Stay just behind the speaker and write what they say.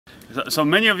So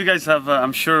many of you guys have,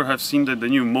 I'm sure, have seen the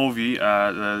new MōVi,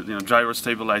 the gyro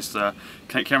stabilized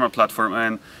camera platform,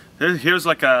 and here's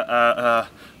like a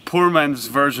poor man's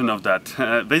version of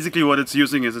that. Basically, what it's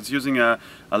using is a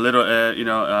little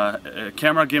a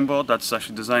camera gimbal that's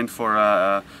actually designed for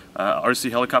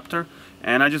RC helicopter,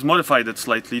 and I just modified it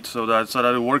slightly so that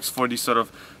it works for these sort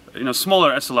of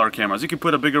smaller SLR cameras. You can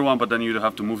put a bigger one, but then you'd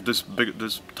have to move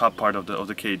this top part of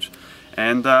the cage,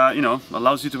 and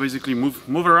allows you to basically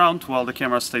move around while the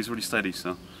camera stays really steady.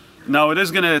 So now it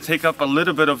is going to take up a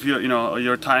little bit of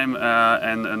your time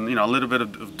and a little bit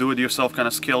of do-it-yourself kind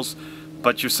of skills,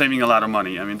 but you're saving a lot of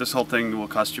money. I mean, this whole thing will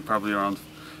cost you probably around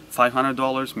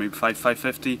 $500, maybe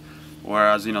 $550,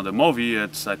 whereas the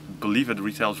MōVi, I believe it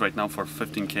retails right now for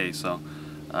 $15K. So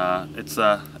it's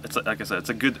like I said, it's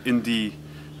a good indie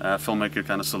filmmaker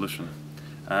kind of solution.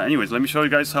 Anyways, let me show you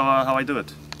guys how I do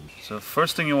it. So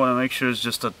first thing you want to make sure is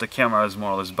just that the camera is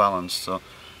more or less balanced. So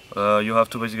you have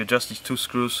to basically adjust these two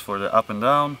screws for the up and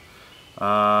down.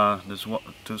 There's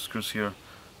two screws here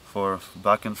for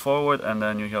back and forward, and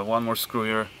then you have one more screw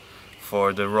here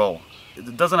for the roll.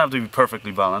 It doesn't have to be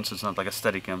perfectly balanced, it's not like a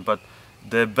Steadicam, but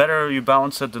the better you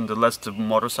balance it, then the less the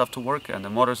motors have to work, and the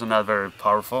motors are not very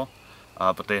powerful,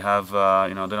 but they have,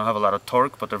 they don't have a lot of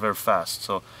torque, but they're very fast.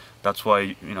 So that's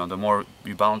why, the more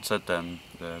you balance it, then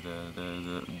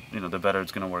the better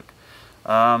it's gonna work.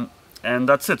 And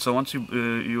that's it. So once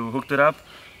you hooked it up,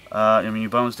 you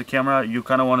balance the camera, you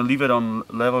kind of want to leave it on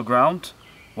level ground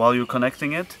while you're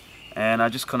connecting it. And I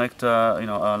just connect a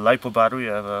LiPo battery.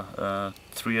 I have a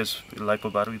 3S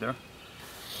LiPo battery there,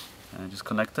 and I just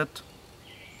connect it,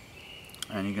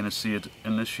 and you're gonna see it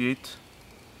initiate.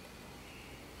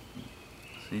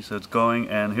 See, so it's going,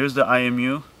 and here's the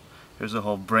IMU. Here's the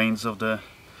whole brains of the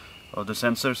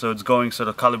sensor. So it's going, sort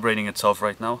of calibrating itself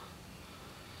right now,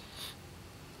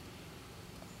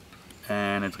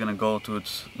 and it's gonna go to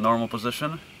its normal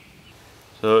position.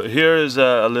 So here is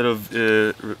a little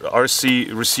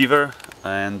RC receiver,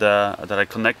 and that I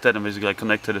connected, and basically I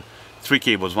connected 3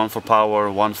 cables, one for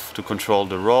power, one to control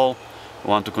the roll,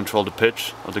 one to control the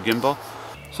pitch of the gimbal.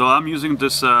 So I'm using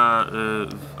this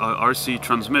RC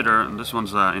transmitter, and this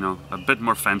one's a bit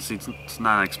more fancy. It's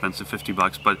not expensive,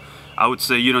 $50, but I would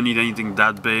say you don't need anything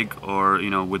that big or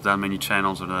with that many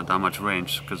channels or that much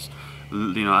range, because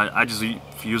I just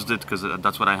used it because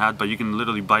that's what I had, but you can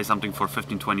literally buy something for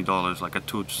 $15–20, like a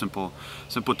simple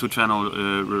 2-channel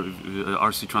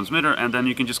RC transmitter, and then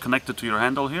you can just connect it to your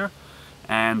handle here,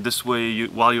 and this way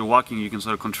while you're walking you can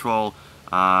sort of control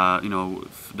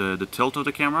the tilt of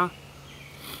the camera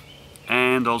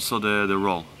and also the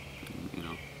roll,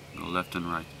 go left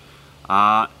and right.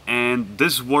 And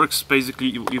this works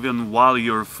basically even while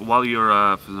you're for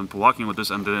example walking with this,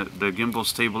 and the gimbal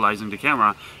stabilizing the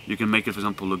camera. You can make it, for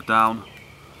example, look down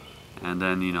and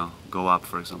then go up,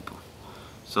 for example.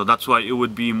 So that's why it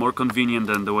would be more convenient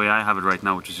than the way I have it right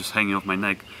now, which is just hanging off my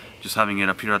neck, just having it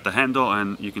up here at the handle,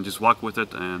 and you can just walk with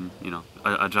it and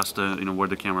adjust where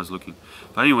the camera is looking.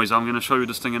 But anyways, I'm going to show you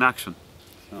this thing in action.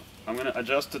 So I'm going to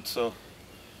adjust it so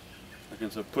I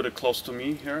can sort of put it close to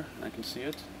me here, and I can see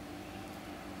it.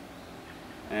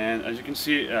 And as you can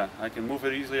see, I can move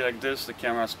it easily like this. The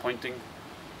camera is pointing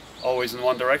always in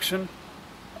one direction.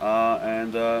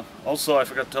 Also, I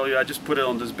forgot to tell you, I just put it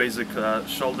on this basic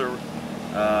shoulder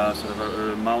sort of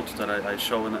a mount that I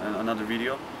show in another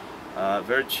video.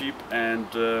 Very cheap, and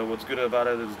what's good about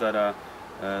it is that,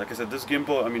 like I said, this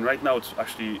gimbal, I mean, right now it's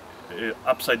actually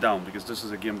upside down, because this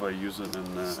is a gimbal I use in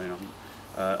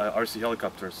RC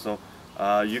helicopters. So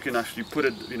you can actually put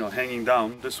it, hanging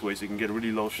down this way, so you can get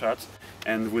really low shots.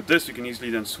 And with this, you can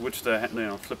easily then switch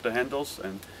the, flip the handles,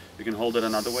 and you can hold it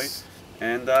another way.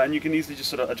 And you can easily just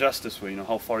sort of adjust this way,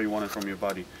 how far you want it from your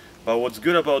body. But what's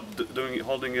good about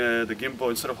holding the gimbal,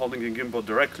 instead of holding the gimbal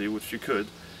directly, which you could,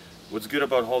 what's good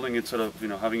about holding it sort of,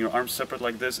 having your arms separate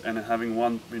like this, and having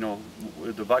one,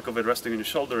 the back of it resting on your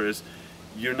shoulder, is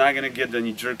you're not going to get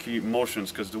any jerky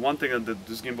motions, because the one thing that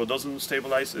this gimbal doesn't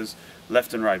stabilize is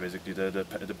left and right, basically,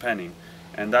 the panning.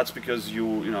 And that's because you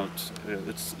want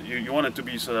it to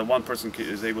be so that one person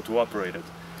is able to operate it.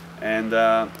 And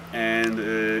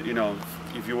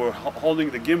if you were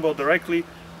holding the gimbal directly,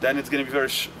 then it's going to be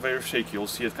very shaky. You'll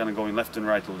see it kind of going left and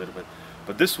right a little bit.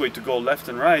 But this way, to go left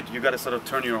and right, you got to sort of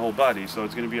turn your whole body, so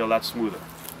it's going to be a lot smoother.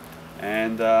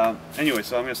 And anyway,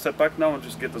 so I'm going to step back now and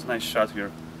just get this nice shot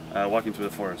here, walking through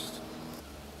the forest.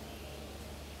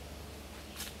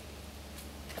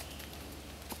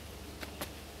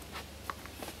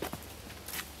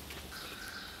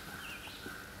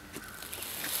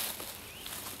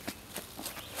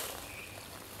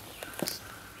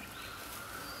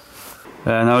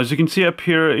 Now, as you can see up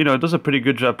here, you know, it does a pretty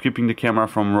good job keeping the camera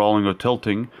from rolling or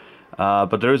tilting.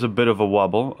 But there is a bit of a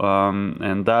wobble,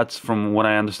 and that's, from what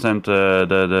I understand,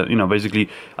 you know, basically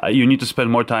you need to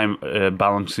spend more time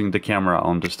balancing the camera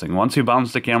on this thing. Once you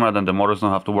balance the camera, then the motors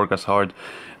don't have to work as hard,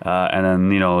 and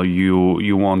then, you know,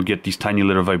 you won't get these tiny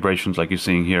little vibrations like you're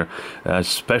seeing here,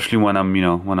 especially when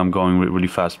I'm going really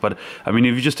fast. But I mean,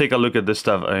 if you just take a look at this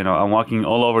stuff, you know, I'm walking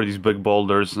all over these big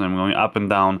boulders and I'm going up and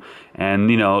down,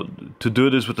 and you know, to do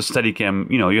this with the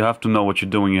Steadicam, you know, you have to know what you're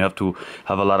doing. You have to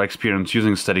have a lot of experience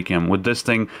using Steadicam. With this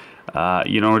thing,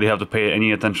 you don't really have to pay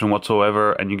any attention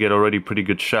whatsoever, and you get already pretty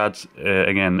good shots.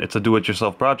 Again, it's a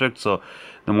do-it-yourself project, so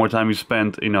the more time you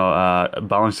spend, you know,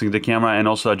 balancing the camera and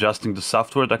also adjusting the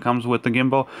software that comes with the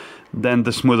gimbal, then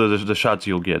the smoother the shots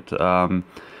you'll get.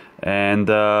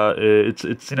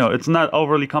 It's you know, it's not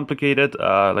overly complicated.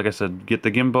 Like I said, get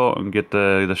the gimbal and get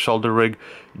the shoulder rig.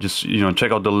 Just, you know,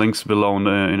 check out the links below in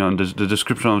you know, in the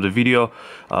description of the video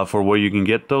for where you can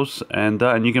get those, and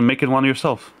you can make it one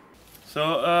yourself.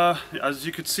 So as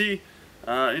you could see,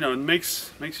 you know, it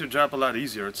makes your job a lot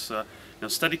easier. It's you know,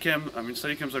 Steadicam. I mean,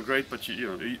 Steadicams are great, but you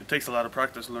know, it takes a lot of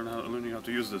practice learning how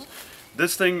to use this.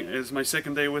 This thing is my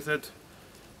second day with it.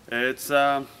 It's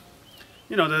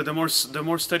you know, the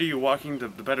more steady you're walking, the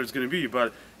better it's going to be.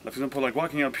 But for example, like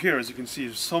walking up here, as you can see,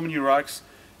 there's so many rocks.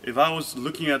 If I was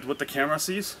looking at what the camera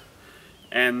sees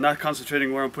and not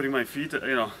concentrating where I'm putting my feet,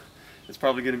 you know, it's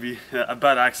probably going to be a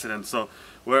bad accident. So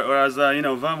whereas you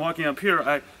know, if I'm walking up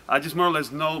here, I just more or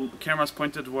less know the camera's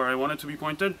pointed where I want it to be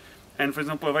pointed. And for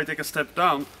example, if I take a step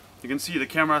down, you can see the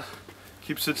camera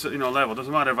keeps it, you know, level.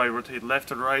 Doesn't matter if I rotate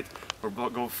left or right or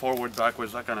go forward,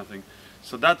 backwards, that kind of thing.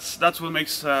 So that's what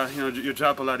makes you know, your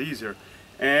job a lot easier.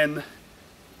 And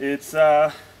it's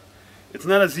not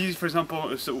as easy. For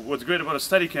example, so what's great about a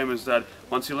Steadicam is that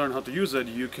once you learn how to use it,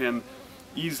 you can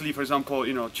easily, for example,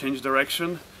 you know, change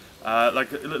direction.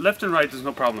 Like left and right is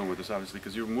no problem with this, obviously,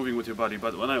 because you're moving with your body.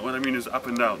 But what I mean is up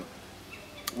and down.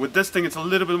 With this thing, it's a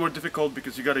little bit more difficult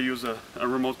because you got to use a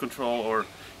remote control, or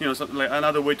you know, something like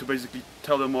another way to basically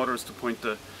tell the motors to point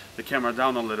the camera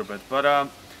down a little bit. But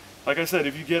like I said,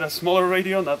 if you get a smaller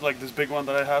radio, not like this big one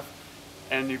that I have,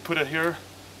 and you put it here,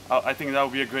 I think that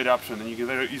would be a great option, and you can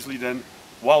very easily then,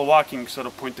 while walking, sort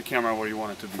of point the camera where you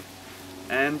want it to be.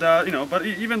 And you know, but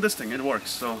even this thing, it works.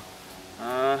 So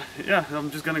yeah, I'm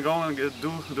just gonna go and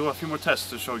do a few more tests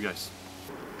to show you guys.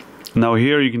 Now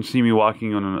here you can see me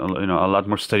walking on you know, a lot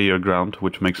more steadier ground,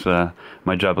 which makes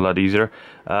my job a lot easier.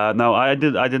 Now I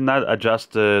did not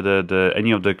adjust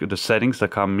any of the settings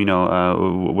that come, you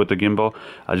know, with the gimbal.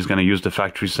 I'm just gonna use the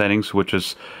factory settings, which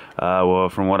is well,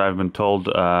 from what I've been told,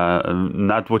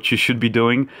 not what you should be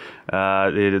doing.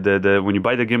 When you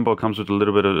buy the gimbal, it comes with a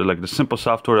little bit of like the simple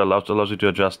software that allows you to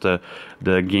adjust the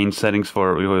gain settings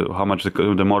for, you know, how much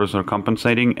the motors are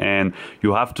compensating, and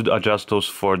you have to adjust those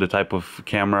for the type of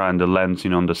camera and the lens, you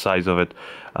know, and the size of it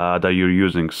that you're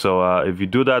using. So if you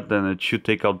do that, then it should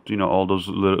take out, you know, all those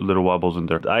little wobbles in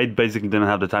there. I basically didn't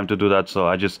have the time to do that, so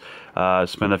I just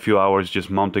spent a few hours just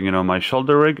mounting, you know, my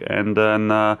shoulder rig, and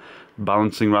then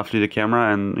balancing roughly the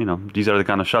camera, and you know, these are the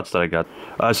kind of shots that I got.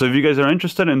 So if you guys are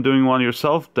interested in doing one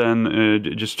yourself, then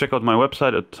just check out my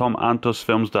website at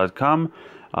tomantosfilms.com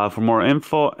for more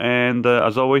info, and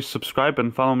as always, subscribe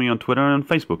and follow me on Twitter and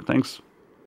Facebook. Thanks.